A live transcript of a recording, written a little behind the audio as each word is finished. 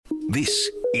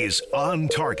This is On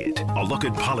Target, a look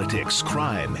at politics,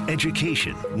 crime,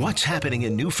 education, what's happening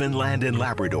in Newfoundland and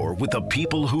Labrador with the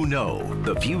people who know.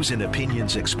 The views and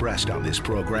opinions expressed on this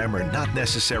program are not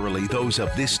necessarily those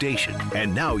of this station.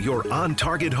 And now your On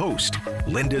Target host,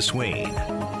 Linda Swain.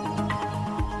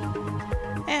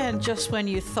 And just when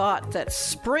you thought that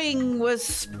spring was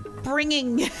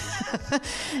springing,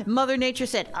 Mother Nature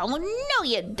said, "Oh, no,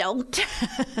 you don't."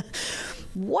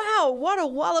 Wow, what a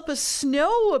wallop of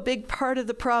snow a big part of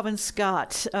the province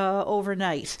got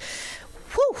overnight.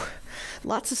 Whew.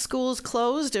 Lots of schools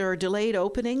closed or delayed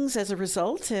openings as a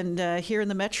result. And here in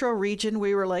the metro region,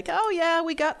 we were like, oh, yeah,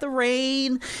 we got the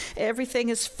rain. Everything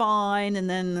is fine. And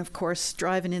then, of course,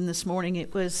 driving in this morning,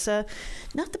 it was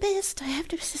not the best. I have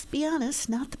to just be honest,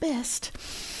 not the best.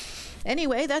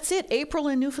 Anyway, that's it. April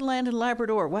in Newfoundland and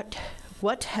Labrador.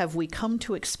 What have we come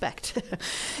to expect?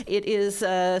 It is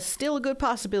still a good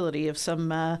possibility of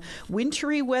some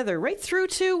wintry weather right through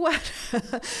to what?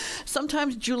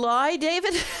 Sometimes July,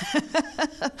 David?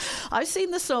 I've seen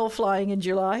the snow flying in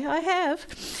July. I have.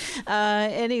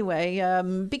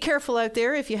 Anyway, be careful out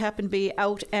there if you happen to be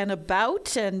out and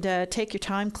about, and take your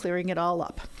time clearing it all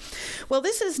up. Well,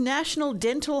 this is National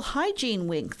Dental Hygiene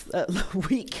Week.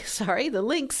 The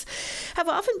links have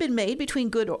often been made between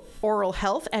good oral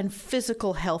health and physical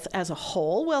health as a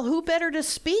whole. Well, who better to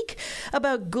speak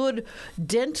about good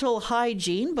dental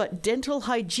hygiene but dental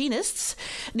hygienists?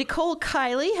 Nicole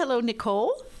Kiley. Hello,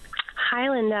 Nicole. Hi,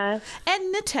 Linda.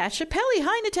 And Natasha Pelly.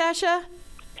 Hi, Natasha.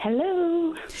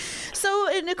 Hello. So,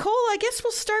 Nicole, I guess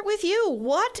we'll start with you.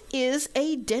 What is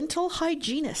a dental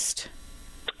hygienist?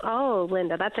 Oh,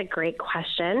 Linda, that's a great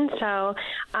question. So,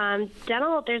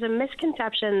 there's a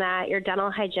misconception that your dental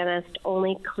hygienist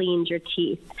only cleans your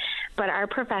teeth, but our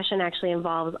profession actually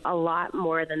involves a lot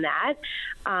more than that.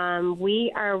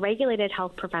 We are regulated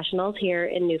health professionals here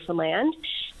in Newfoundland,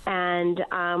 and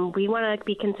we want to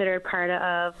be considered part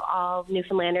of all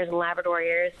Newfoundlanders and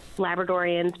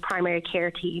Labradorians' primary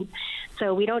care team.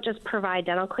 So we don't just provide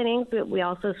dental cleanings, but we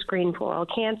also screen for oral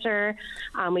cancer.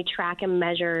 We track and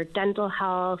measure dental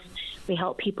health. We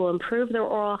help people improve their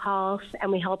oral health,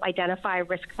 and we help identify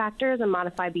risk factors and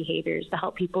modify behaviors to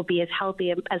help people be as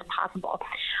healthy as possible.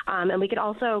 And we could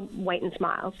also whiten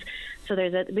smiles. So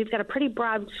we've got a pretty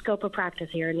broad scope of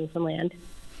practice here in Newfoundland.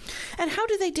 And how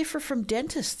do they differ from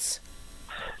dentists?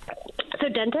 So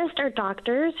dentists are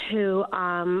doctors who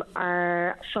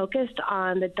are focused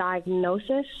on the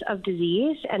diagnosis of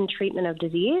disease and treatment of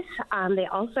disease. They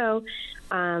also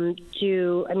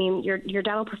your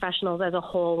dental professionals as a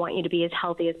whole want you to be as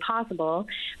healthy as possible,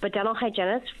 but dental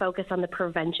hygienists focus on the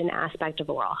prevention aspect of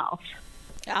oral health.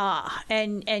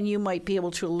 And you might be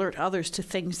able to alert others to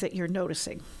things that you're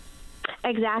noticing.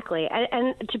 Exactly.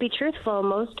 And to be truthful,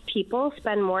 most people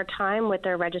spend more time with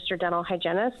their registered dental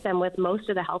hygienist than with most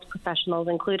of the health professionals,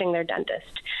 including their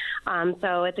dentist.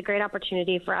 So it's a great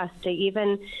opportunity for us to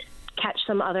even catch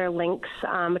some other links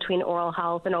between oral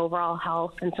health and overall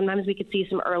health. And sometimes we could see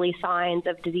some early signs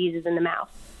of diseases in the mouth.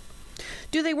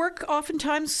 Do they work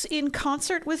oftentimes in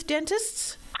concert with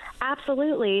dentists?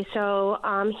 Absolutely. So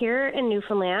here in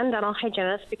Newfoundland, dental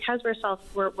hygienists, because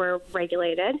we're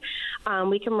regulated,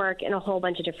 we can work in a whole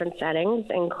bunch of different settings,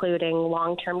 including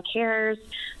long-term cares,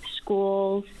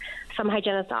 schools. Some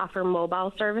hygienists offer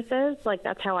mobile services. Like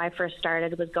that's how I first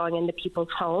started, was going into people's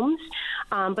homes.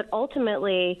 But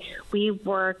ultimately, we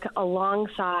work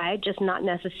alongside, just not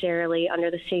necessarily under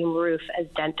the same roof as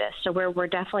dentists. So we're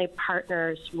definitely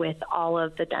partners with all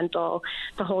of the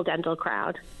whole dental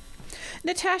crowd.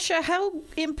 Natasha, how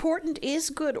important is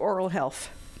good oral health?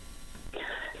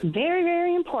 Very,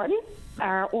 very important.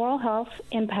 Our oral health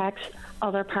impacts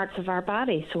other parts of our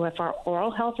body. So if our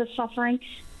oral health is suffering,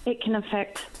 it can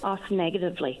affect us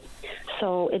negatively.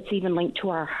 So it's even linked to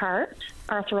our heart,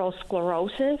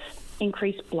 atherosclerosis,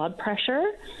 increased blood pressure,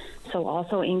 so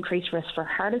also increased risk for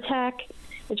heart attack.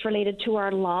 It's related to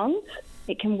our lungs.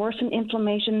 It can worsen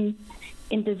inflammation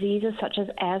in diseases such as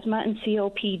asthma and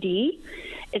COPD.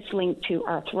 It's linked to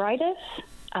arthritis.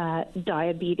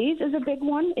 Diabetes is a big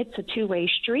one. It's a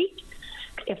two-way street.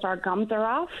 If our gums are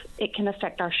off, it can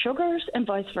affect our sugars and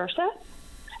vice versa.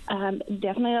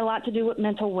 Definitely a lot to do with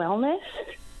mental wellness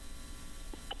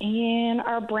and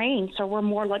our brain. So we're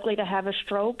more likely to have a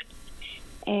stroke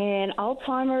and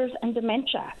Alzheimer's and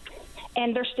dementia.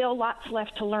 And there's still lots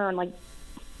left to learn, like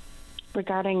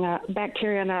regarding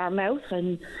bacteria in our mouth.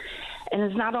 And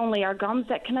it's not only our gums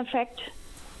that can affect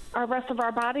our rest of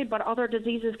our body, but other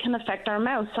diseases can affect our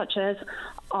mouth, such as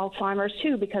Alzheimer's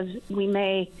too, because we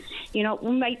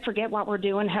might forget what we're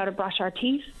doing, how to brush our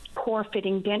teeth, poor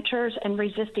fitting dentures, and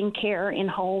resisting care in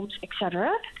homes,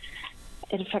 etc.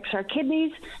 It affects our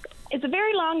kidneys. It's a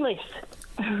very long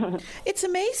list. It's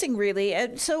amazing, really.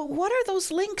 So what are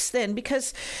those links then?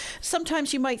 Because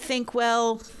sometimes you might think,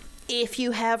 well, if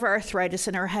you have arthritis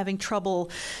and are having trouble,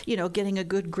 getting a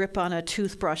good grip on a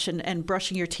toothbrush and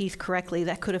brushing your teeth correctly,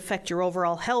 that could affect your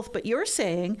overall health. But you're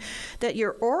saying that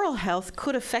your oral health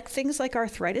could affect things like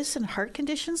arthritis and heart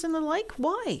conditions and the like.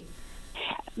 Why?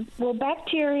 Well,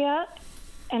 bacteria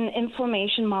and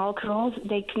inflammation molecules,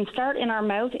 they can start in our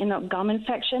mouth in a gum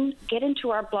infection, get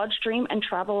into our bloodstream, and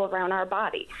travel around our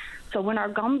body. So when our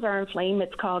gums are inflamed,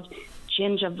 it's called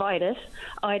gingivitis.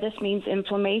 Itis means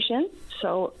inflammation.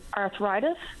 So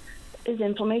arthritis is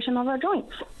inflammation of our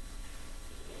joints.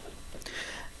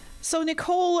 So,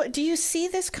 Nicole, do you see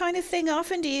this kind of thing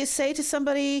often? Do you say to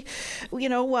somebody,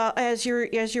 as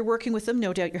you're working with them,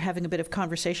 no doubt you're having a bit of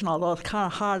conversation, although it's kind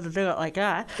of hard to do it like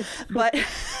that, but...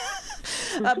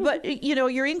 But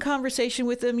you're in conversation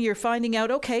with them. You're finding out,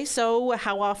 okay, so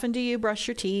how often do you brush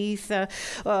your teeth?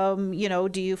 Do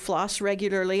you floss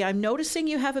regularly? I'm noticing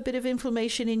you have a bit of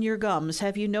inflammation in your gums.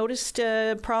 Have you noticed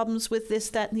problems with this,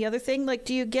 that, and the other thing? Like,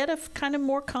 do you get a kind of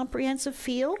more comprehensive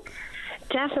feel?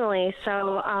 Definitely.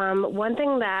 So one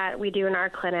thing that we do in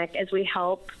our clinic is we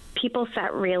help people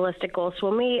set realistic goals.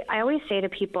 So I always say to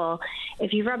people,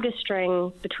 if you rubbed a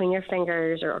string between your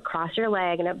fingers or across your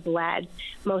leg and it bled,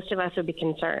 most of us would be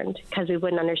concerned because we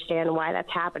wouldn't understand why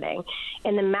that's happening.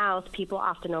 In the mouth, people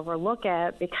often overlook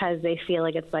it because they feel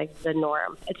like it's like the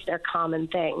norm. It's their common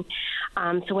thing.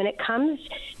 So when it comes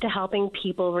to helping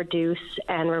people reduce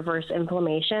and reverse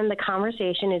inflammation, the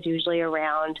conversation is usually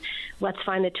around, let's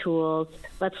find the tools,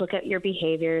 let's look at your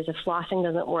behaviors. If flossing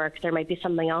doesn't work, there might be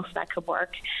something else that could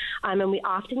work. And we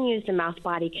often use the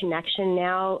mouth-body connection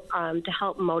now to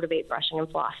help motivate brushing and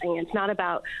flossing. It's not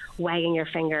about wagging your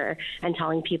finger and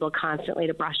telling people constantly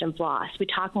to brush and floss. We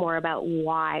talk more about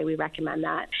why we recommend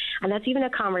that. And that's even a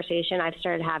conversation I've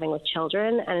started having with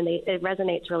children, and it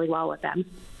resonates really well with them.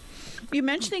 You're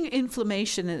mentioning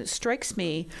inflammation, and it strikes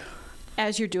me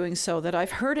as you're doing so that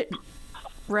I've heard it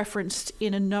referenced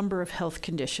in a number of health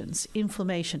conditions.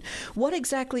 Inflammation. What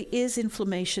exactly is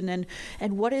inflammation,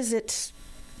 and what is it?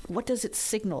 What does it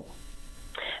signal?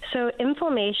 So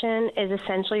inflammation is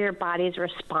essentially your body's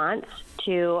response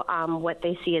to what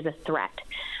they see as a threat.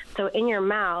 So in your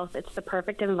mouth, it's the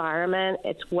perfect environment.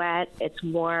 It's wet. It's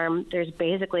warm. There's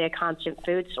basically a constant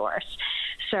food source.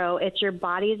 So it's your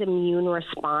body's immune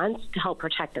response to help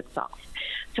protect itself.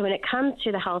 So when it comes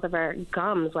to the health of our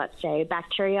gums, let's say,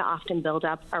 bacteria often build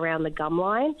up around the gum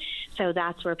line. So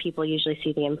that's where people usually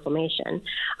see the inflammation.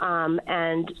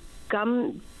 And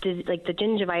gum, like the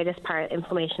gingivitis part,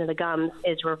 inflammation of the gums,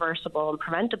 is reversible and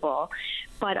preventable.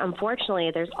 But unfortunately,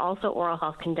 there's also oral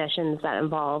health conditions that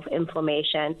involve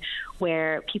inflammation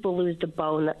where people lose the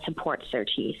bone that supports their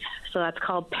teeth. So that's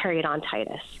called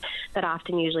periodontitis. That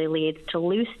often usually leads to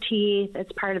loose teeth.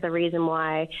 It's part of the reason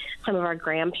why some of our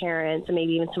grandparents and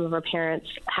maybe even some of our parents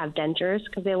have dentures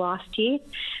because they lost teeth.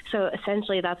 So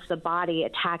essentially, that's the body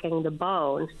attacking the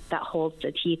bone that holds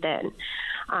the teeth in.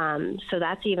 So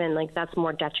that's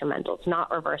more detrimental. It's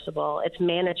not reversible. It's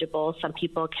manageable. Some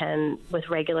people can, with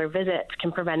regular visits,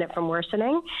 can prevent it from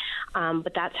worsening.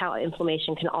 But that's how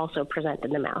inflammation can also present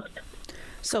in the mouth.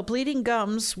 So bleeding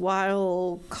gums,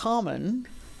 while common,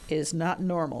 is not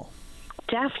normal.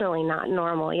 Definitely not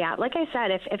normal, yeah. Like I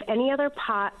said, if any other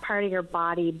part of your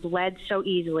body bled so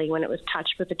easily when it was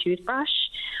touched with a toothbrush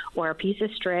or a piece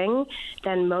of string,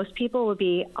 then most people would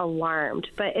be alarmed.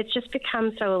 But it's just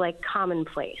become so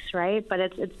commonplace, right? But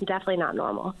it's definitely not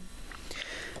normal.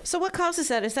 So what causes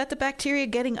that? Is that the bacteria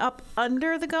getting up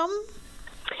under the gum?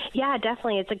 Yeah,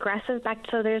 definitely. It's aggressive.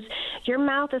 So your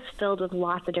mouth is filled with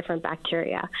lots of different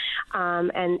bacteria.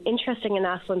 And interesting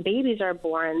enough, when babies are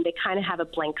born, they kind of have a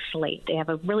blank slate. They have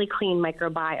a really clean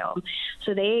microbiome.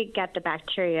 So they get the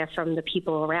bacteria from the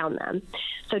people around them.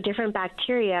 So different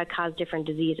bacteria cause different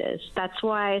diseases. That's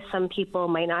why some people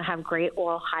might not have great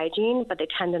oral hygiene, but they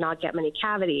tend to not get many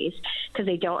cavities because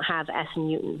they don't have S.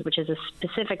 mutans, which is a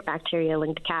specific bacteria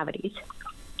linked to cavities.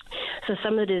 So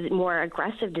some of the more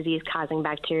aggressive disease-causing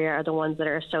bacteria are the ones that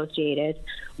are associated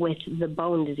with the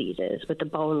bone diseases, with the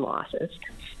bone losses.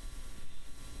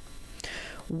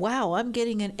 Wow, I'm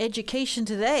getting an education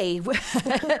today. When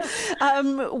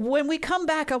we come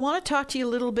back, I want to talk to you a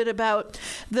little bit about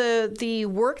the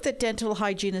work that dental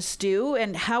hygienists do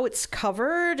and how it's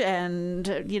covered and,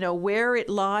 where it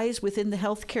lies within the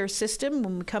healthcare system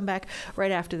when we come back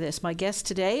right after this. My guests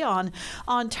today on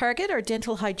Target are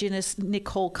dental hygienists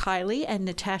Nicole Kiley and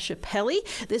Natasha Pelly.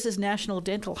 This is National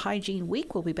Dental Hygiene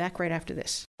Week. We'll be back right after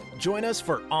this. Join us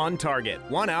for On Target,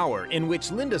 1 hour in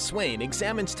which Linda Swain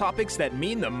examines topics that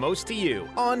mean the most to you.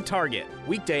 On Target,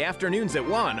 weekday afternoons at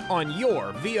 1 on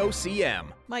your VOCM.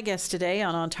 My guests today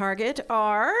on Target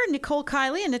are Nicole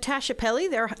Kiley and Natasha Pelly.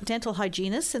 They're dental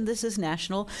hygienists, and this is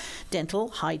National Dental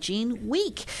Hygiene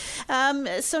Week.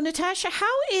 So, Natasha,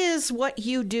 how is what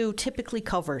you do typically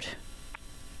covered?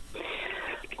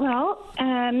 Well,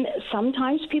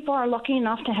 sometimes people are lucky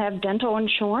enough to have dental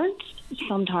insurance,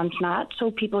 sometimes not. So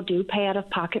people do pay out of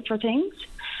pocket for things.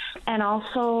 And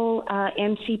also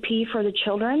MCP for the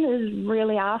children is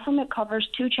really awesome. It covers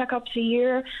 2 checkups a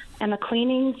year and a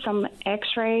cleaning, some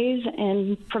x-rays,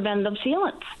 and preventative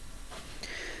sealants.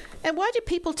 And why do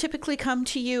people typically come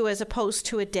to you as opposed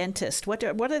to a dentist? What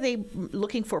are they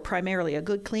looking for primarily? A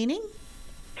good cleaning?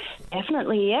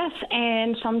 Definitely, yes.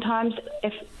 And sometimes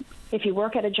if you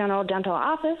work at a general dental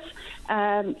office,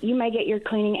 you may get your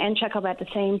cleaning and checkup at the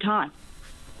same time.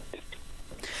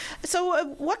 So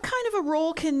what kind of a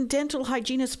role can dental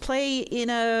hygienists play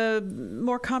in a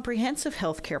more comprehensive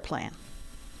healthcare plan?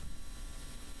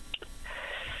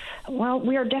 Well,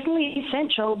 we are definitely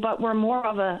essential, but we're more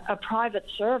of a private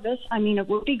service. I mean, it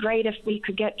would be great if we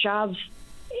could get jobs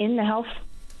in the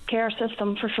healthcare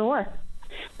system for sure.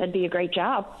 That'd be a great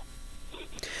job.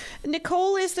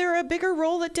 Nicole, is there a bigger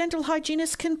role that dental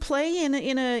hygienists can play in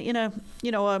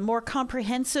a more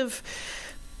comprehensive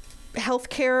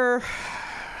healthcare,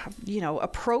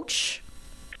 approach?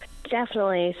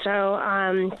 Definitely.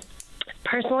 So,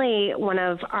 personally, one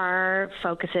of our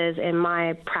focuses in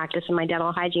my practice in my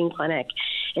dental hygiene clinic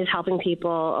is helping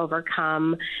people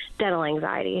overcome dental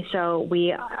anxiety. So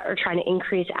we are trying to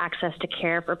increase access to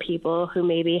care for people who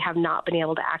maybe have not been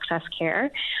able to access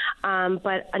care.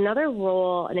 But another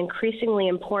role, an increasingly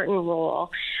important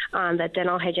role that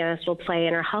dental hygienists will play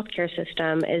in our healthcare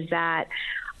system is that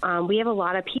we have a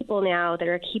lot of people now that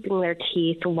are keeping their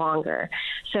teeth longer.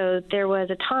 So there was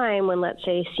a time when, let's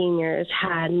say, seniors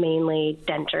had mainly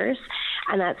dentures,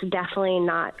 and that's definitely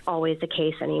not always the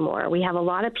case anymore. We have a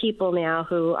lot of people now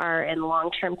who are in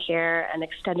long-term care and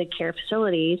extended care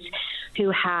facilities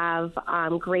who have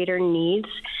greater needs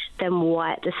than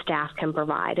what the staff can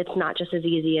provide. It's not just as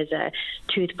easy as a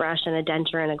toothbrush and a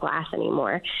denture and a glass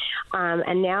anymore.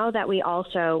 And now that we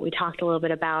talked a little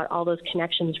bit about all those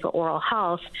connections for oral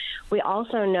health, we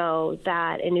also know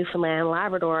that in Newfoundland and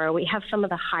Labrador, we have some of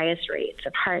the highest rates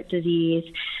of heart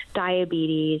disease,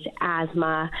 diabetes,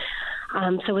 asthma.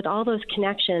 So with all those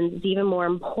connections, it's even more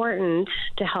important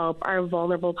to help our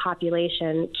vulnerable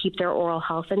population keep their oral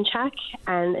health in check,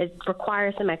 and it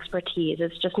requires some expertise.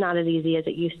 It's just not as easy as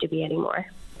it used to be anymore.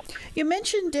 You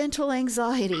mentioned dental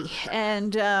anxiety,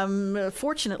 and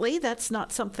fortunately, that's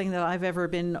not something that I've ever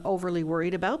been overly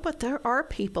worried about, but there are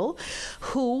people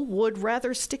who would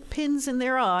rather stick pins in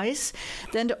their eyes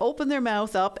than to open their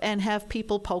mouth up and have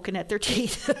people poking at their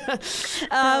teeth.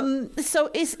 So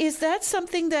is that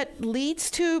something that leads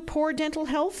to poor dental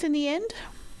health in the end?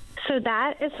 So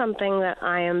that is something that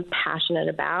I am passionate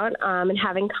about, and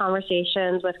having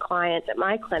conversations with clients at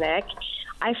my clinic,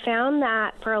 I found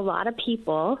that for a lot of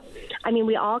people, I mean,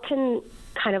 we all can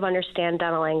kind of understand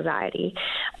dental anxiety,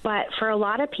 but for a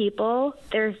lot of people,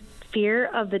 their fear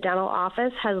of the dental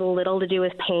office has little to do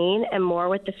with pain and more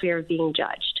with the fear of being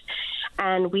judged.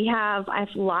 And I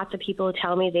have lots of people who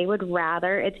tell me they would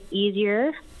rather, it's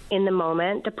easier in the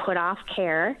moment to put off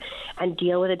care and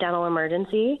deal with a dental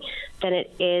emergency than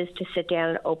it is to sit down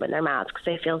and open their mouths because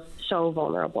they feel so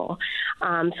vulnerable.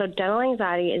 So dental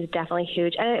anxiety is definitely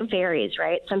huge, and it varies,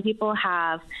 right? Some people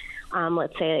have,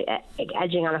 let's say,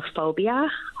 edging on a phobia,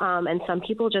 and some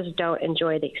people just don't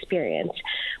enjoy the experience.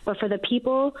 But for the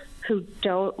people who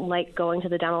don't like going to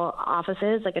the dental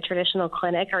offices, like a traditional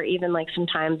clinic or even like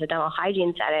sometimes a dental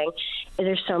hygiene setting,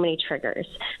 there's so many triggers.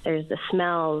 There's the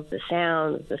smells, the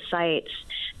sounds, the sights,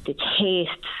 the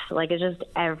tastes, like it's just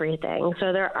everything.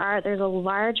 So there's a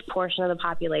large portion of the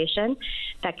population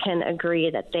that can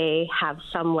agree that they have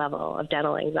some level of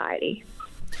dental anxiety.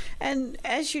 And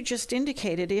as you just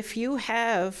indicated, if you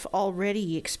have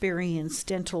already experienced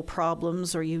dental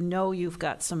problems or you've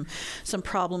got some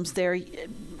problems there,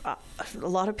 a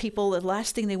lot of people, the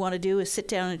last thing they want to do is sit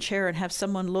down in a chair and have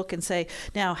someone look and say,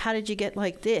 now, how did you get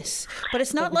like this? But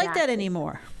it's not like that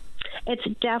anymore. It's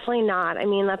definitely not. I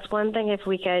mean, that's one thing, if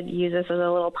we could use this as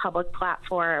a little public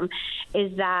platform,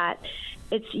 is that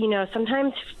it's,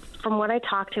 sometimes from what I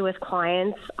talk to with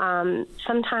clients,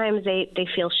 sometimes they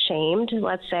feel shamed,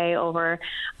 let's say, over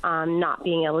not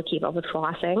being able to keep up with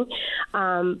flossing.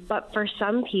 But for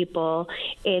some people,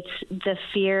 it's the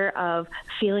fear of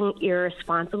feeling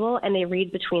irresponsible, and they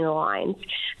read between the lines.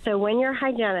 So when your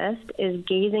hygienist is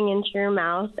gazing into your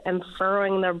mouth and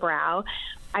furrowing their brow,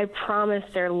 I promise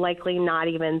they're likely not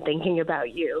even thinking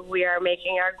about you. We are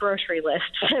making our grocery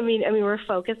lists. I mean, we're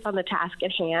focused on the task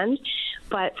at hand,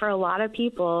 but for a lot of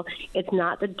people, it's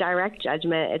not the direct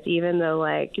judgment. It's even the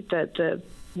way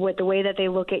that they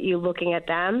look at you, looking at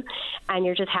them, and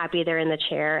you're just happy they're in the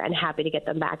chair and happy to get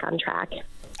them back on track.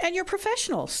 And you're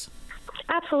professionals.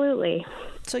 Absolutely.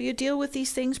 So you deal with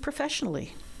these things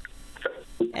professionally,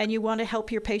 and you want to help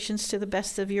your patients to the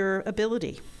best of your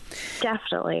ability.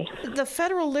 Definitely. The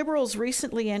federal Liberals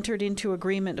recently entered into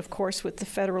agreement, of course, with the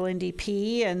federal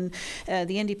NDP, and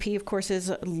the NDP, of course,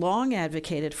 has long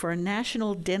advocated for a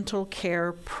national dental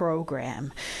care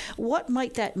program. What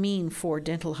might that mean for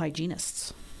dental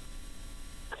hygienists?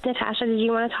 Natasha, did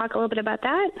you want to talk a little bit about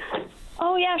that?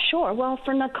 Oh, yeah, sure. Well,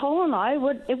 for Nicole and I,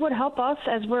 it would help us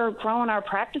as we're growing our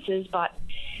practices, but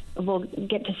we'll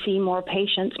get to see more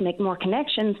patients, make more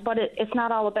connections, but it's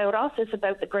not all about us. It's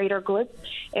about the greater good.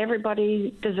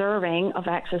 Everybody deserving of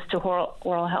access to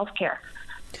oral health care.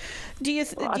 Do you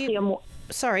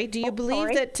believe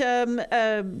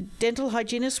that dental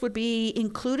hygienists would be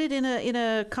included in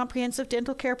a comprehensive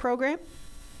dental care program?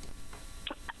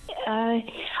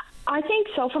 I think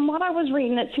so. From what I was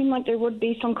reading, it seemed like there would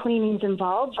be some cleanings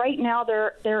involved. Right now,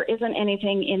 there isn't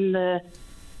anything in the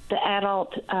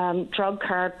adult drug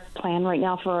card plan right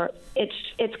now.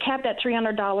 It's capped at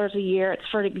 $300 a year. It's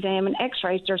for exam and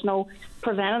x-rays. There's no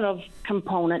preventative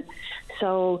component.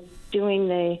 So doing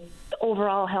the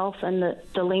overall health and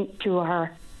the link to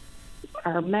our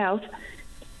mouth,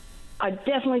 I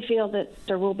definitely feel that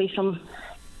there will be some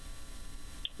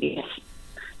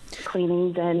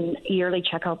cleanings and yearly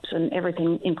checkups and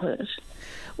everything included.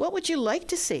 What would you like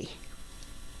to see?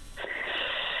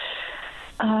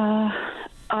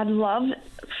 I'd love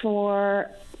for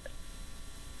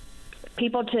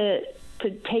people to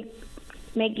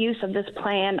make use of this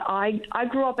plan. I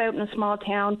grew up out in a small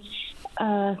town.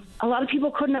 A lot of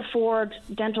people couldn't afford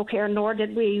dental care, nor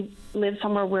did we live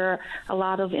somewhere where a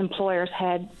lot of employers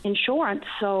had insurance.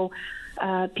 So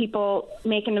people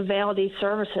making avail of these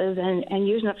services and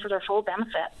using it for their full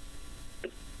benefit.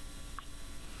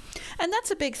 And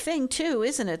that's a big thing, too,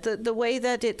 isn't it? The way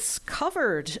that it's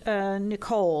covered,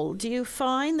 Nicole. Do you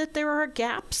find that there are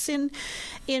gaps in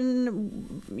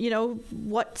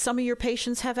what some of your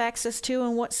patients have access to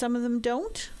and what some of them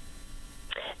don't?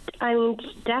 I mean,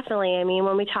 definitely. I mean,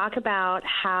 when we talk about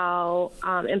how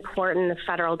important the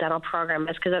federal dental program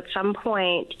is, because at some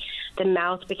point the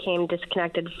mouth became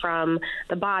disconnected from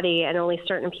the body and only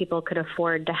certain people could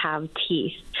afford to have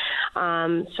teeth.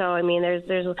 So, I mean,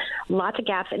 there's lots of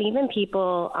gaps, and even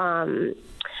people,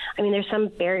 there's some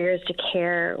barriers to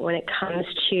care when it comes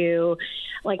to,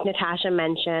 like Natasha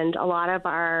mentioned, a lot of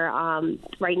our,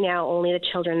 right now, only the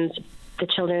children's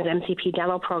MCP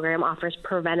dental program offers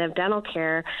preventive dental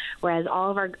care, whereas all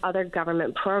of our other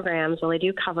government programs, while they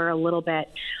do cover a little bit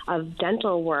of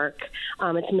dental work,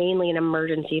 it's mainly an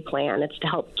emergency plan. It's to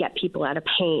help get people out of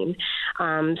pain.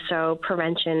 So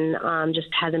prevention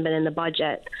just hasn't been in the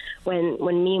budget, when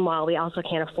meanwhile we also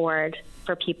can't afford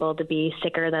for people to be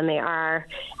sicker than they are,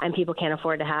 and people can't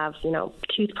afford to have,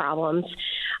 tooth problems.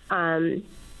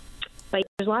 But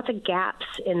there's lots of gaps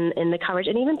in the coverage,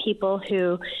 and even people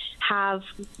who have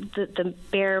the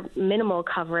bare minimal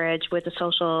coverage with the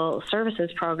social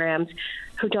services programs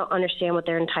who don't understand what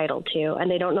they're entitled to, and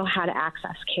they don't know how to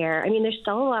access care. I mean, there's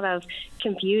still a lot of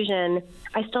confusion.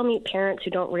 I still meet parents who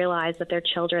don't realize that their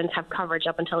children have coverage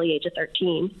up until the age of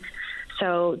 13.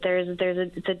 So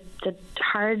it's a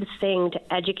hard thing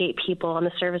to educate people on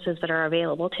the services that are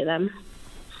available to them.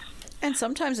 And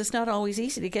sometimes it's not always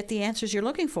easy to get the answers you're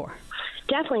looking for.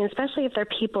 Definitely, especially if they're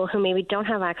people who maybe don't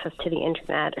have access to the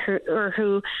internet,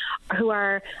 who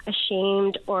are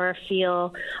ashamed or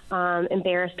feel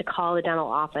embarrassed to call the dental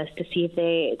office to see if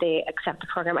they accept the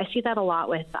program. I see that a lot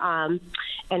with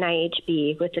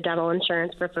NIHB, with the dental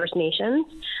insurance for First Nations.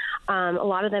 A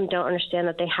lot of them don't understand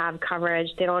that they have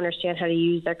coverage. They don't understand how to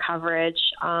use their coverage,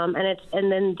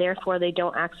 and then therefore they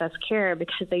don't access care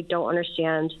because they don't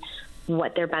understand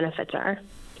what their benefits are.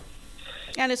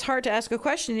 And it's hard to ask a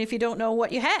question if you don't know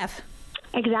what you have.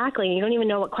 Exactly. You don't even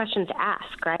know what questions to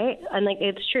ask, right? And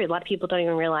it's true. A lot of people don't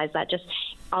even realize that. Just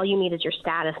all you need is your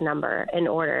status number in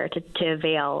order to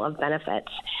avail of benefits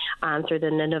through the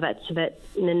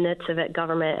Nunavut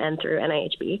government and through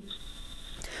NIHB.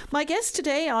 My guests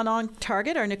today on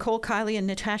Target are Nicole Kiley and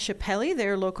Natasha Pelly.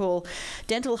 They're local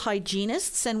dental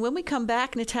hygienists. And when we come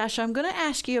back, Natasha, I'm going to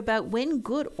ask you about when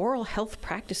good oral health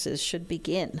practices should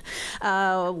begin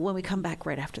when we come back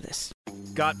right after this.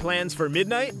 Got plans for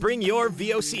midnight? Bring your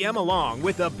VOCM along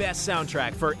with the best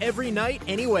soundtrack for every night,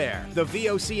 anywhere. The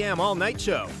VOCM All Night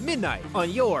Show, midnight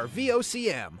on your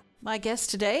VOCM. My guests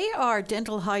today are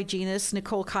dental hygienists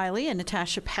Nicole Kiley and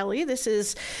Natasha Pelly. This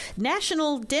is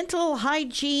National Dental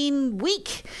Hygiene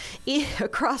Week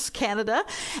across Canada,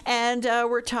 and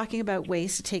we're talking about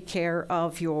ways to take care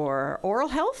of your oral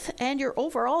health and your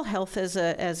overall health as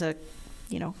a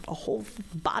whole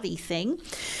body thing.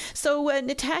 So,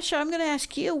 Natasha, I'm going to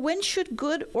ask you, when should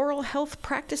good oral health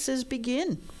practices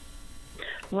begin?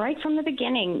 Right from the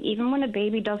beginning, even when a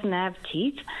baby doesn't have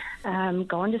teeth,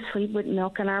 going to sleep with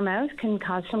milk in our mouth can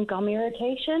cause some gum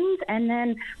irritations. And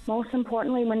then, most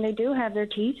importantly, when they do have their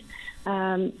teeth,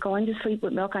 going to sleep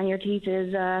with milk on your teeth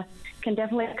can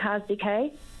definitely cause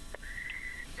decay.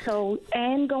 So,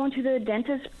 and going to the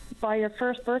dentist by your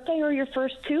first birthday or your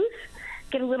first tooth,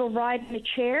 get a little ride in the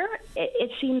chair.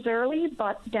 It seems early,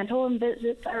 but dental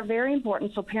visits are very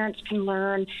important so parents can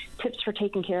learn tips for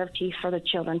taking care of teeth for the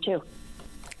children, too.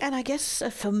 And I guess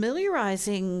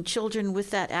familiarizing children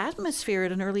with that atmosphere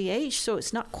at an early age so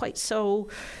it's not quite so,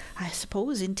 I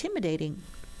suppose, intimidating.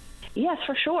 Yes,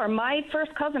 for sure. My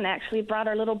first cousin actually brought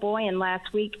our little boy in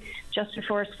last week just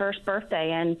before his first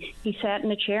birthday, and he sat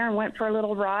in a chair and went for a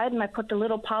little ride, and I put the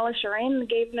little polisher in and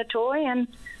gave him a toy, and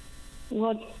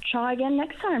we'll try again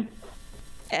next time.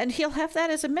 And he'll have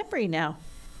that as a memory now.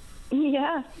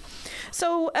 Yeah.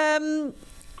 So,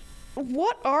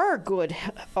 what are good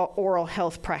oral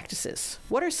health practices?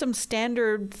 What are some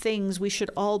standard things we should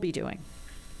all be doing?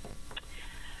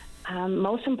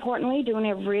 Most importantly, doing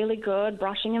a really good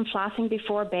brushing and flossing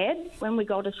before bed. When we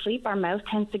go to sleep, our mouth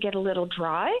tends to get a little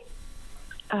dry.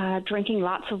 Drinking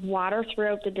lots of water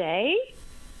throughout the day.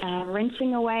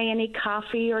 Rinsing away any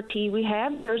coffee or tea we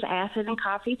have. There's acid in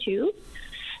coffee, too,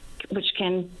 which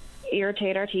can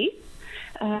irritate our teeth.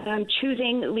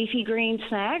 Choosing leafy green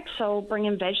snacks, so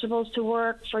bringing vegetables to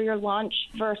work for your lunch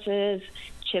versus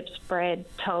chips, bread,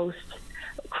 toast,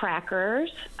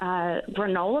 crackers,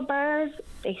 granola bars.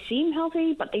 They seem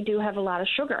healthy, but they do have a lot of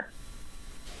sugar.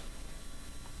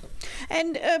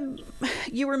 And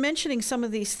you were mentioning some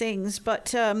of these things,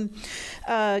 but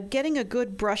getting a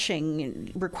good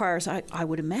brushing requires, I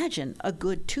would imagine, a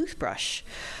good toothbrush.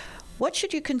 What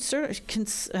should you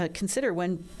consider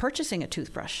when purchasing a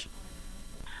toothbrush?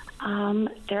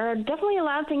 There are definitely a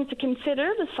lot of things to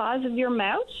consider. The size of your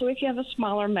mouth. So if you have a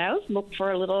smaller mouth, look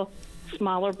for a little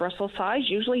smaller bristle size.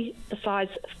 Usually the size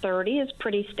 30 is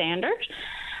pretty standard.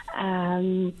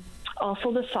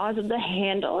 Also the size of the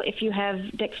handle. If you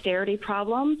have dexterity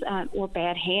problems or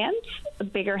bad hands, a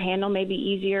bigger handle may be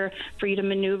easier for you to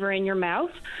maneuver in your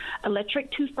mouth.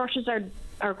 Electric toothbrushes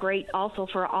are great also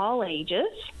for all ages.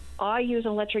 I use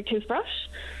an electric toothbrush.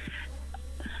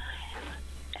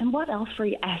 And what else were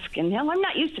you asking? Now, I'm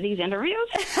not used to these interviews.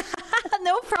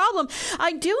 No problem.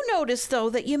 I do notice, though,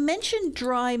 that you mentioned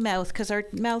dry mouth because our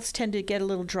mouths tend to get a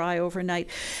little dry overnight.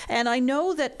 And I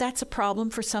know that that's a problem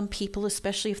for some people,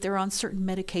 especially if they're on certain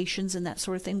medications and that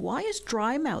sort of thing. Why is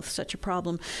dry mouth such a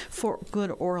problem for good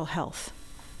oral health?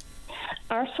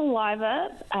 Our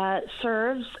saliva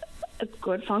serves a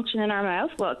good function in our mouth.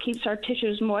 Well, it keeps our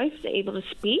tissues moist, able to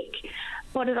speak,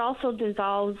 but it also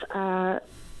dissolves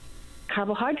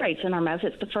carbohydrates in our mouth.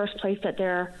 It's the first place that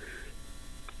they're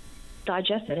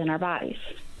digested in our bodies.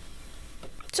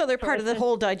 So they're part of the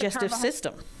whole digestive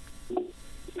system.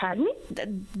 Pardon me?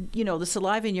 You know, the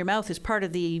saliva in your mouth is part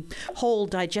of the whole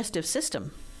digestive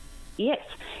system. Yes.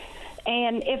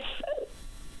 And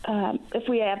if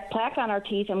we have plaque on our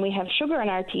teeth and we have sugar in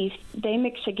our teeth, they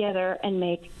mix together and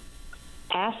make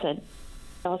acid.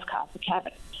 Those cause the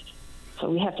cavity. So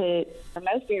we have to keep our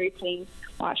mouth very clean,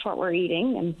 watch what we're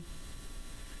eating, and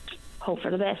hope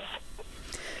for the best.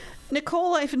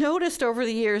 Nicole, I've noticed over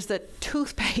the years that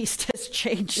toothpaste has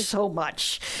changed so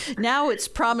much. Now it's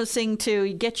promising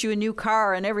to get you a new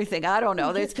car and everything. I don't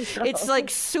know. It's like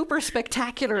super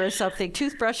spectacular or something.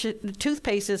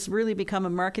 Toothpaste has really become a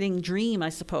marketing dream, I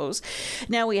suppose.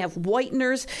 Now we have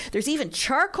whiteners. There's even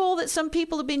charcoal that some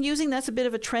people have been using. That's a bit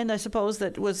of a trend, I suppose,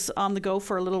 that was on the go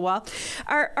for a little while.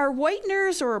 Are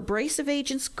whiteners or abrasive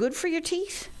agents good for your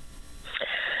teeth?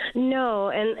 No,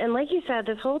 and like you said,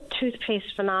 this whole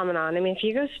toothpaste phenomenon, I mean, if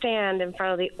you go stand in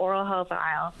front of the oral health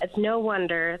aisle, it's no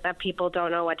wonder that people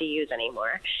don't know what to use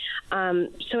anymore. So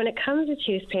when it comes to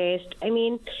toothpaste, I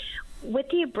mean, with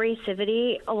the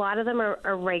abrasivity, a lot of them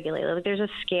are regulated. Like there's a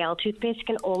scale. Toothpaste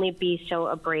can only be so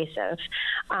abrasive.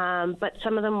 But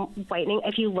some of them whitening,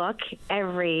 if you look,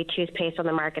 every toothpaste on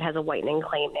the market has a whitening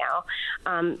claim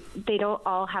now. They don't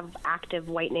all have active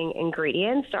whitening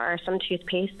ingredients. There are some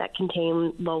toothpaste that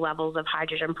contain low levels of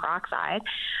hydrogen peroxide.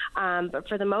 But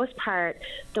for the most part,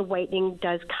 the whitening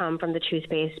does come from the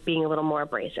toothpaste being a little more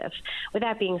abrasive. With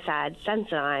that being said,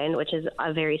 Sensodyne, which is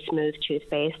a very smooth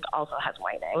toothpaste, also has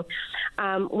whitening.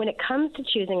 When it comes to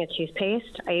choosing a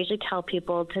toothpaste, I usually tell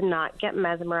people to not get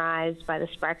mesmerized by the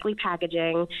sparkly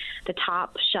packaging. The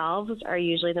top shelves are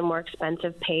usually the more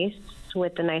expensive pastes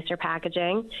with the nicer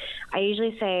packaging. I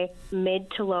usually say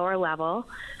mid to lower level,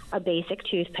 a basic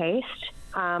toothpaste,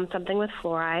 something with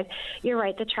fluoride. You're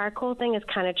right, the charcoal thing is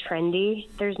kind of trendy.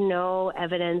 There's no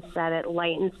evidence that it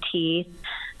lightens teeth.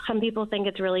 Some people think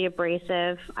it's really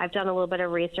abrasive. I've done a little bit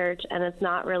of research, and it's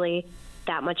not really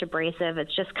that much abrasive.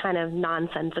 It's just kind of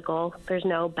nonsensical. There's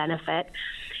no benefit.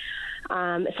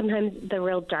 Sometimes the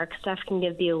real dark stuff can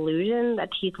give the illusion that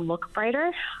teeth look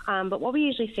brighter. But what we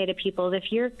usually say to people is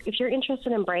if you're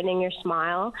interested in brightening your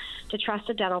smile, to trust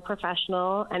a dental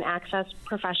professional and access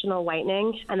professional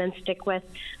whitening, and then stick with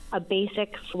a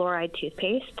basic fluoride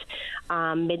toothpaste,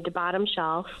 mid to bottom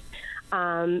shelf.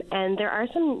 And there are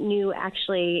some new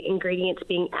actually ingredients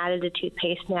being added to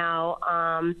toothpaste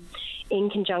now in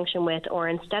conjunction with or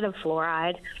instead of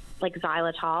fluoride, like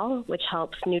xylitol, which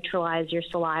helps neutralize your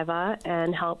saliva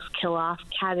and helps kill off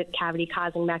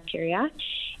cavity-causing bacteria,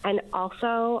 and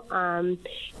also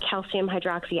calcium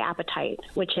hydroxyapatite,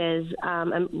 which is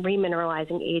a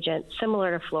remineralizing agent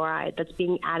similar to fluoride that's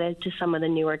being added to some of the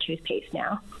newer toothpaste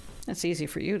now. That's easy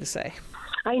for you to say.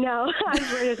 I know. I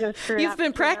was worried I was going to screw it up. You've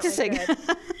been practicing.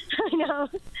 I know.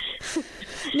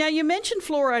 Now, you mentioned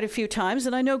fluoride a few times,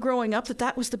 and I know growing up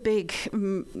that was the big,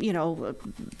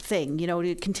 thing.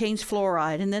 It contains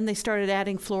fluoride, and then they started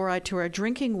adding fluoride to our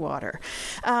drinking water.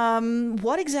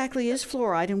 What exactly is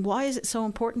fluoride, and why is it so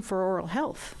important for oral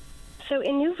health? So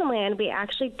in Newfoundland, we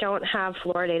actually don't have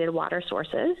fluoridated water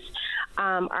sources.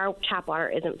 Our tap water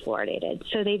isn't fluoridated.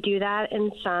 So they do that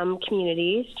in some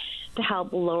communities to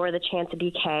help lower the chance of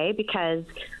decay because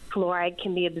fluoride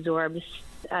can be absorbed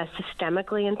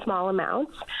systemically in small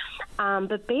amounts.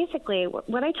 But basically,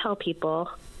 what I tell people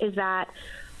is that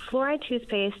fluoride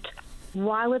toothpaste,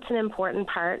 while it's an important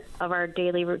part of our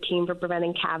daily routine for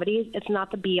preventing cavities, it's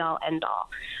not the be-all, end-all.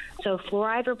 So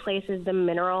fluoride replaces the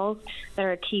minerals that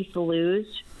our teeth lose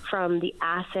from the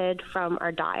acid from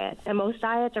our diet. And most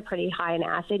diets are pretty high in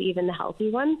acid, even the healthy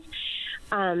ones.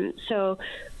 So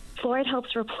fluoride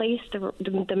helps replace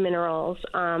the minerals.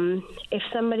 If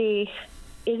somebody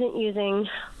isn't using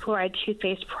fluoride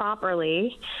toothpaste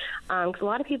properly, because a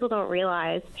lot of people don't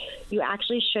realize you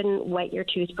actually shouldn't wet your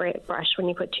toothbrush when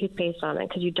you put toothpaste on it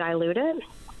because you dilute it.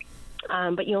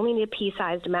 But you only need a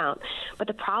pea-sized amount. But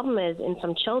the problem is in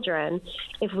some children,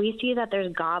 if we see that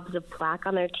there's gobs of plaque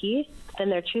on their teeth, then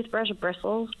their toothbrush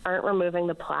bristles aren't removing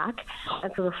the plaque,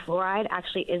 and so the fluoride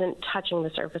actually isn't touching the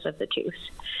surface of the tooth.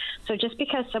 So just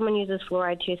because someone uses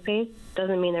fluoride toothpaste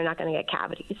doesn't mean they're not going to get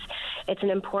cavities. It's an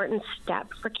important step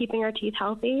for keeping our teeth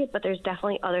healthy, but there's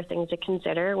definitely other things to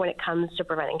consider when it comes to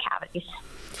preventing cavities.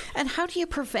 And how do you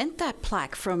prevent that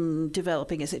plaque from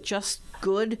developing? Is it just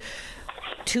good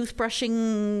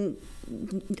toothbrushing,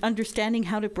 understanding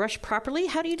how to brush properly?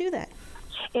 How do you do that?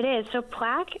 It is. So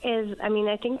plaque is,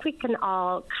 I think we can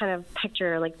all kind of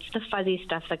picture like the fuzzy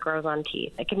stuff that grows on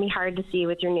teeth. It can be hard to see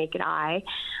with your naked eye.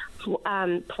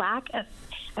 Plaque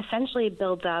essentially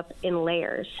builds up in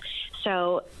layers.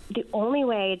 So the only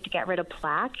way to get rid of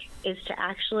plaque is to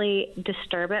actually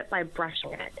disturb it by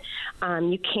brushing it.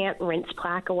 You can't rinse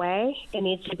plaque away. It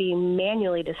needs to be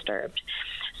manually disturbed.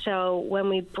 So when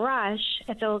we brush,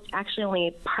 it's actually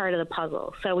only part of the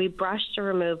puzzle. So we brush to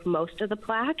remove most of the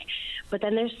plaque, but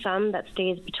then there's some that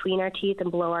stays between our teeth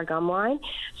and below our gum line.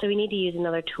 So we need to use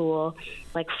another tool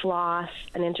like floss,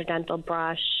 an interdental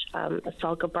brush, a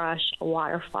sulca brush, a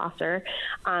water flosser,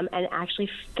 and actually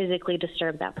physically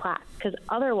disturb that plaque. Because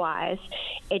otherwise,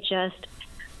 it just,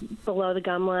 below the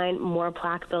gum line, more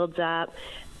plaque builds up.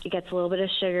 It gets a little bit of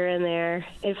sugar in there,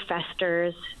 it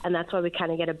festers, and that's why we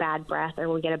kind of get a bad breath or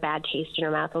we get a bad taste in our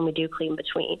mouth when we do clean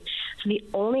between. So the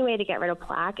only way to get rid of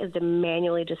plaque is to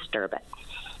manually disturb it.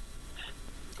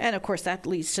 And of course that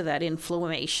leads to that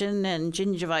inflammation and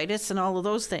gingivitis and all of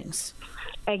those things.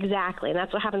 Exactly, and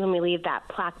that's what happens when we leave that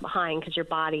plaque behind because your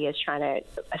body is trying to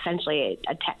essentially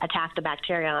attack the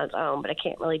bacteria on its own, but it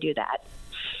can't really do that.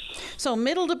 So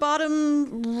middle to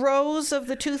bottom rows of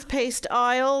the toothpaste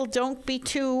aisle, don't be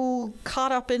too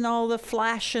caught up in all the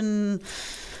flash and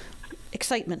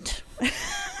excitement.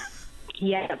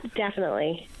 Yeah,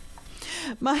 definitely.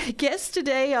 My guests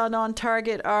today on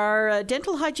Target are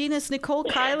dental hygienist Nicole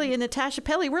Kiley and Natasha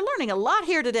Pelly. We're learning a lot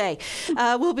here today.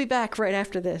 We'll be back right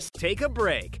after this. Take a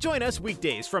break. Join us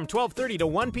weekdays from 12:30 to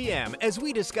 1 p.m. as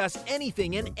we discuss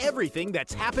anything and everything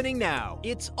that's happening now.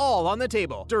 It's all on the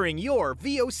table during your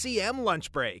VOCM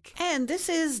lunch break. And this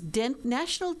is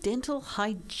National Dental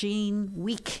Hygiene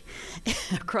Week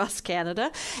across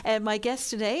Canada. And my guests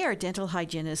today are dental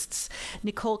hygienists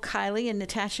Nicole Kiley and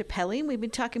Natasha Pelly. We've been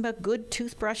talking about good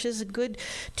toothbrushes and good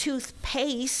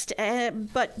toothpaste,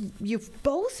 but you've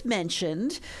both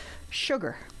mentioned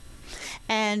sugar.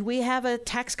 And we have a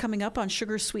tax coming up on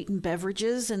sugar-sweetened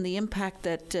beverages and the impact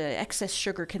that excess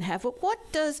sugar can have. But what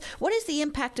is the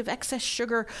impact of excess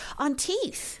sugar on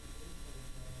teeth?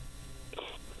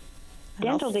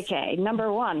 Dental decay,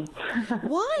 number one.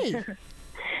 Why?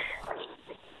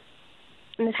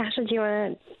 Natasha, do you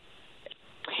want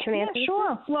to answer? Yeah,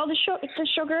 sure. Well, the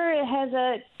sugar, it has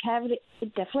a cavity.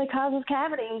 It definitely causes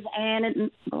cavities, and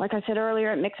it, like I said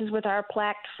earlier, it mixes with our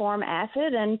plaque to form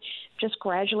acid and just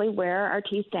gradually wear our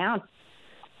teeth down.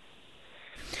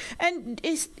 And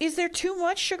is there too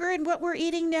much sugar in what we're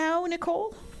eating now,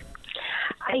 Nicole?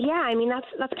 Yeah, I mean, that's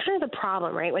kind of the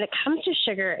problem, right? When it comes to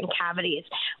sugar and cavities,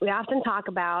 we often talk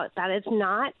about that it's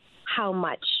not how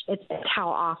much, it's how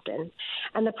often.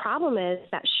 And the problem is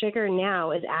that sugar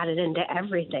now is added into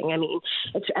everything. I mean,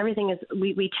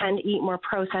 we tend to eat more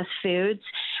processed foods,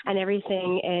 and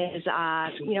everything is,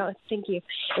 thank you,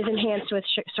 is enhanced with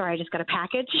sugar. Sorry, I just got a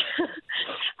package.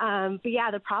 But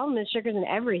yeah, the problem is sugar's in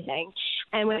everything.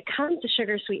 And when it comes to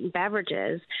sugar-sweetened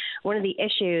beverages, one of the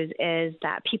issues is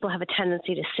that people have a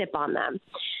tendency to sip on them.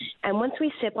 And once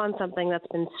we sip on something that's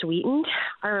been sweetened,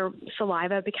 our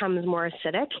saliva becomes more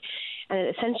acidic, and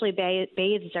it essentially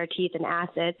bathes our teeth in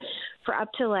acid for up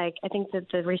to, I think that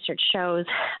the research shows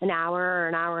an hour or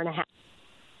an hour and a half.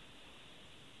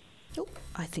 Oh,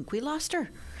 I think we lost her.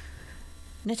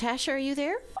 Natasha, are you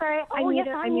there? Sorry, I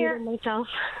muted myself.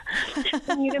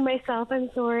 I muted myself, I'm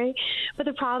sorry. But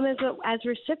the problem is that as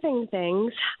we're sipping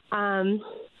things,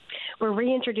 we're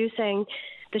reintroducing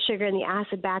the sugar and the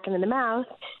acid back into the mouth,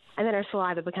 and then our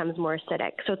saliva becomes more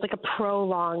acidic. So it's like a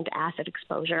prolonged acid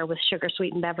exposure with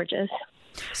sugar-sweetened beverages.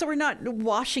 So we're not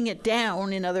washing it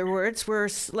down, in other words. We're,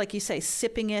 like you say,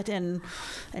 sipping it and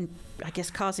I guess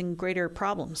causing greater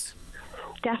problems.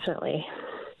 Definitely.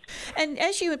 And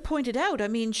as you had pointed out, I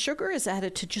mean, sugar is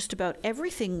added to just about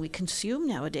everything we consume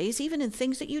nowadays, even in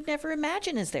things that you'd never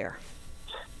imagine is there.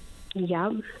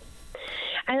 Yeah.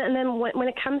 And then when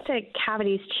it comes to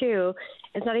cavities, too,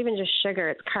 it's not even just sugar,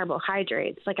 it's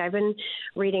carbohydrates. I've been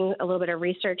reading a little bit of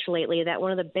research lately that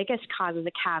one of the biggest causes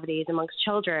of cavities amongst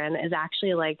children is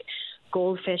actually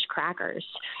goldfish crackers.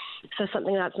 So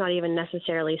something that's not even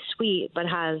necessarily sweet, but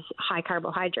has high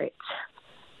carbohydrates.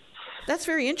 That's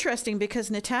very interesting because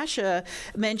Natasha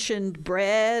mentioned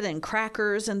bread and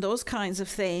crackers and those kinds of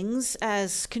things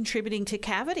as contributing to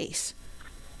cavities.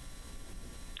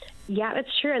 Yeah, that's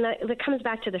true. And that comes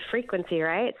back to the frequency,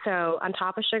 right? So on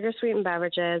top of sugar-sweetened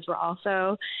beverages, we're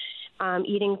also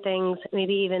eating things,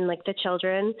 maybe even the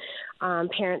children.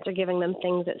 Parents are giving them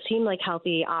things that seem like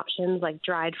healthy options, like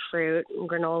dried fruit and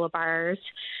granola bars,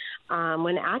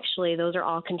 when actually those are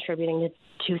all contributing to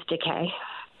tooth decay.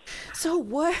 So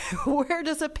where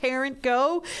does a parent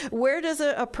go? Where does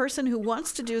a person who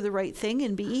wants to do the right thing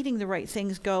and be eating the right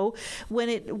things go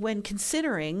when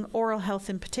considering oral health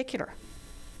in particular?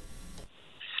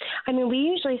 I mean, we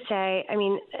usually say,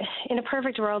 in a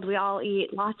perfect world, we all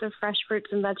eat lots of fresh fruits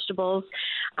and vegetables,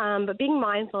 but being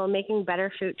mindful and making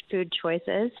better food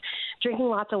choices, drinking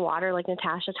lots of water, like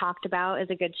Natasha talked about, is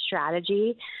a good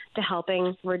strategy to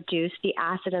helping reduce the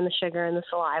acid and the sugar in the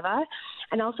saliva,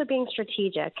 and also being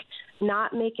strategic,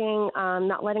 not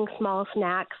letting small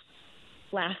snacks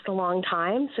last a long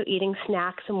time, so eating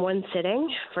snacks in one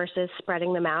sitting versus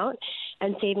spreading them out,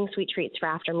 and saving sweet treats for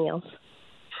after meals.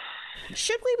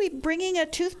 Should we be bringing a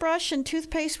toothbrush and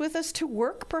toothpaste with us to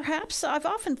work, perhaps? I've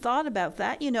often thought about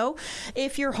that.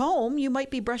 If you're home, you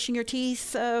might be brushing your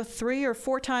teeth 3 or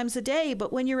 4 times a day,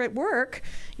 but when you're at work,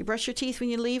 you brush your teeth when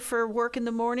you leave for work in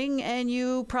the morning, and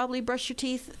you probably brush your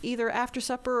teeth either after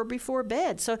supper or before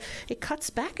bed. So it cuts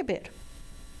back a bit.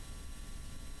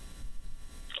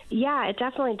 Yeah, it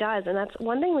definitely does. And that's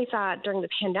one thing we saw during the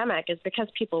pandemic is because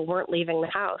people weren't leaving the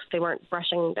house. They weren't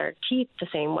brushing their teeth the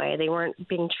same way. They weren't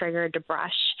being triggered to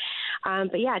brush.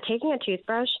 But yeah, taking a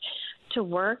toothbrush to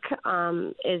work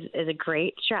is a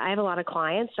great strategy. I have a lot of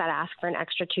clients that ask for an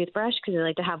extra toothbrush because they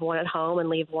like to have one at home and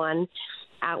leave one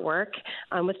at work.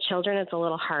 With children, it's a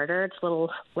little harder. It's a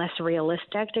little less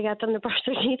realistic to get them to brush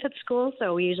their teeth at school.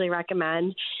 So we usually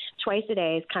recommend twice a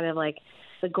day is kind of like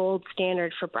the gold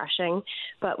standard for brushing.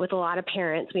 But with a lot of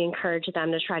parents, we encourage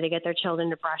them to try to get their children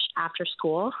to brush after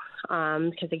school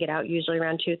because they get out usually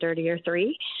around 2:30 or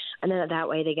 3. And then that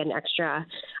way they get an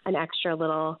extra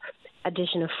little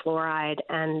addition of fluoride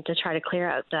and to try to clear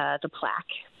out the plaque.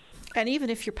 And even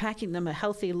if you're packing them a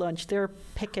healthy lunch, they're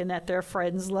picking at their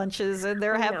friends' lunches and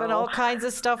they're having all kinds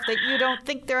of stuff that you don't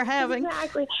think they're having.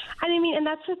 Exactly. And I mean, and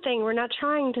that's the thing. We're not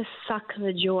trying to suck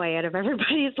the joy out of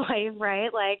everybody's life,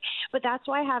 right? But that's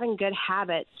why having good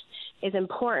habits is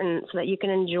important so that you can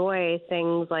enjoy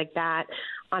things like that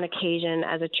on occasion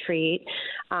as a treat.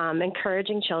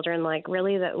 Encouraging children,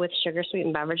 really that with sugar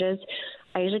sweetened beverages,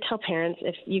 I usually tell parents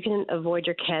if you can avoid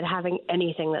your kid having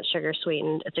anything that's sugar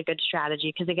sweetened, it's a good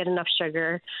strategy because they get enough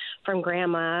sugar from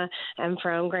grandma and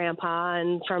from grandpa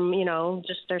and from,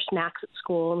 just their snacks at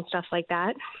school and stuff like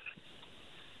that.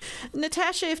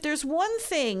 Natasha, if there's one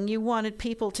thing you wanted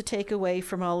people to take away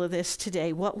from all of this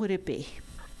today, what would it be?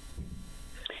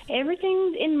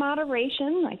 Everything's in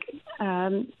moderation.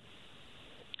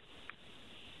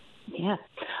 Yeah.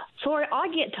 Sorry, I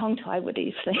get tongue-tied with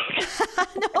these things.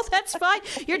 No, that's fine.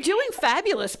 You're doing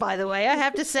fabulous, by the way, I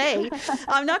have to say.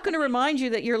 I'm not going to remind you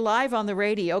that you're live on the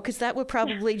radio because that would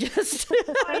probably just...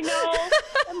 I know.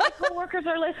 And my coworkers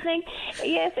are listening.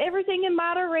 Yes, everything in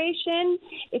moderation.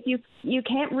 If you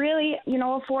can't really,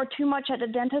 afford too much at the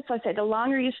dentist, I say the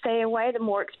longer you stay away, the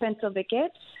more expensive it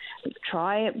gets.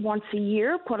 Try it once a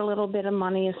year. Put a little bit of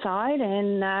money aside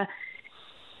and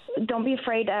don't be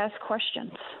afraid to ask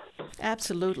questions.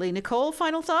 Absolutely. Nicole,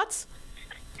 final thoughts?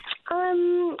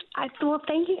 Well,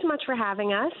 thank you so much for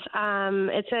having us.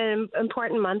 It's an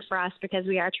important month for us because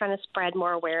we are trying to spread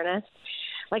more awareness.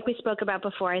 Like we spoke about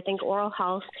before, I think oral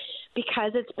health,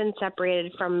 because it's been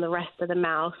separated from the rest of the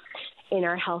mouth in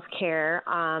our healthcare,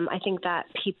 I think that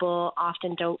people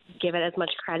often don't give it as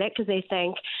much credit because they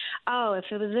think, oh, if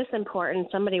it was this important,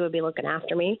 somebody would be looking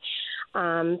after me.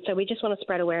 So we just want to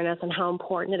spread awareness on how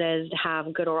important it is to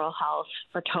have good oral health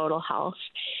for total health.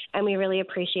 And we really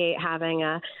appreciate having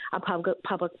a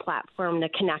public platform to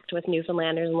connect with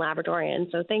Newfoundlanders and Labradorians.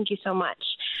 So thank you so much.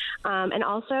 And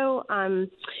also,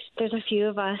 there's a few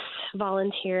of us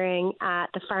volunteering at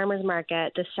the Farmers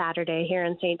Market this Saturday here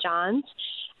in St. John's.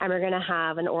 And we're going to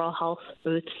have an oral health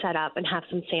booth set up and have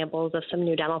some samples of some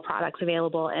new dental products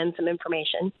available and some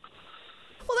information.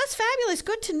 Well, that's fabulous.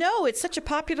 Good to know. It's such a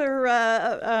popular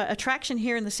attraction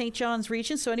here in the St. John's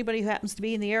region, so anybody who happens to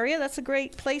be in the area, that's a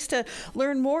great place to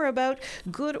learn more about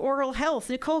good oral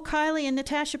health. Nicole Kiley and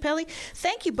Natasha Pelly,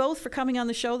 thank you both for coming on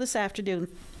the show this afternoon.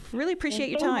 Really appreciate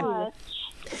your time.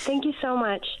 Thank you so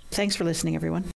much. Thanks for listening, everyone.